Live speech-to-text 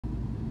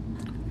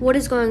What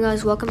is going on,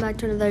 guys? Welcome back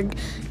to another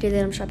daily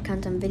item shop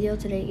content video.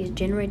 Today is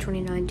January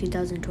 29,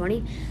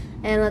 2020,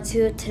 and let's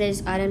see what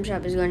today's item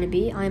shop is going to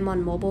be. I'm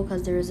on mobile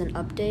because there is an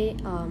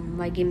update.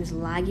 My game is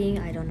lagging.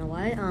 I don't know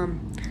why.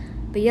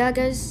 But yeah,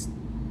 guys,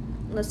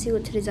 let's see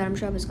what today's item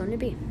shop is going to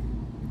be.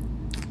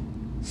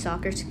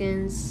 Soccer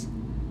skins.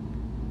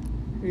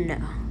 No.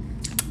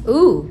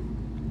 Ooh.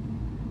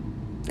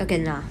 Okay,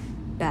 nah.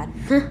 Bad.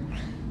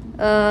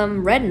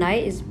 Red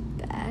Knight is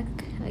back,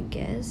 I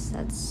guess.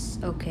 That's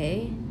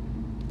okay.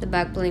 The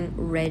back bling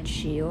red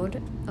shield.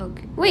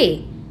 Okay.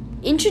 Wait.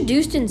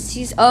 Introduced in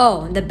season.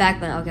 Oh, the back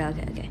bling. Okay.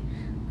 I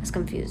was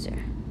confused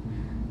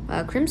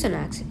there. Crimson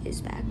Axe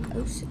is back.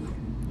 Oh, so.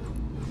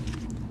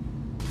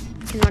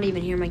 Cannot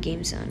even hear my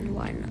game sound.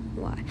 Why not?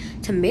 Why?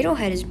 Tomato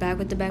Head is back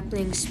with the back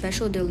bling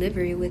special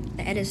delivery with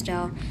the edit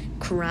style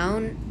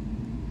crown.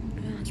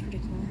 Oh, that's pretty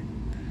cool.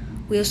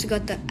 We also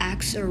got the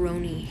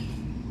Axaroni.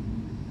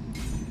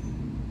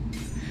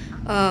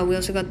 We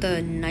also got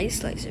the Nice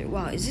Slicer.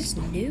 Wow, is this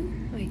new?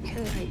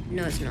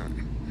 No, it's not.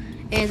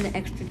 And the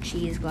extra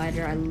cheese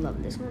glider. I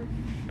love this one.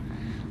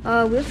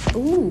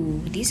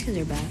 Ooh, these guys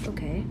are back.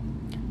 Okay.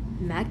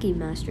 Mackie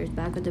Master is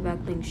back with the back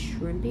bling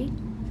shrimpy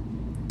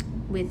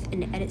with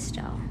an edit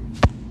style.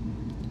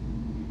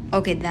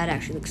 Okay, that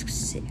actually looks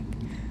sick.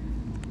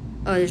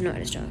 Oh, there's no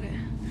edit style. Okay.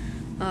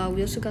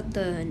 We also got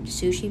the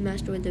Sushi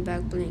Master with the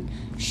back bling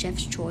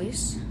Chef's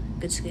Choice.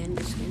 Good skin.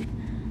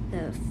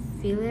 The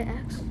Fillet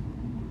Axe.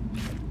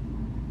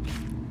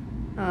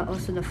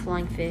 Also the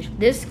flying fish.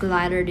 This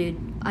glider, dude,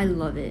 I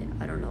love it.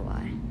 I don't know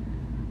why.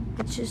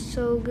 It's just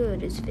so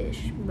good. It's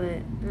fish,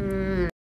 but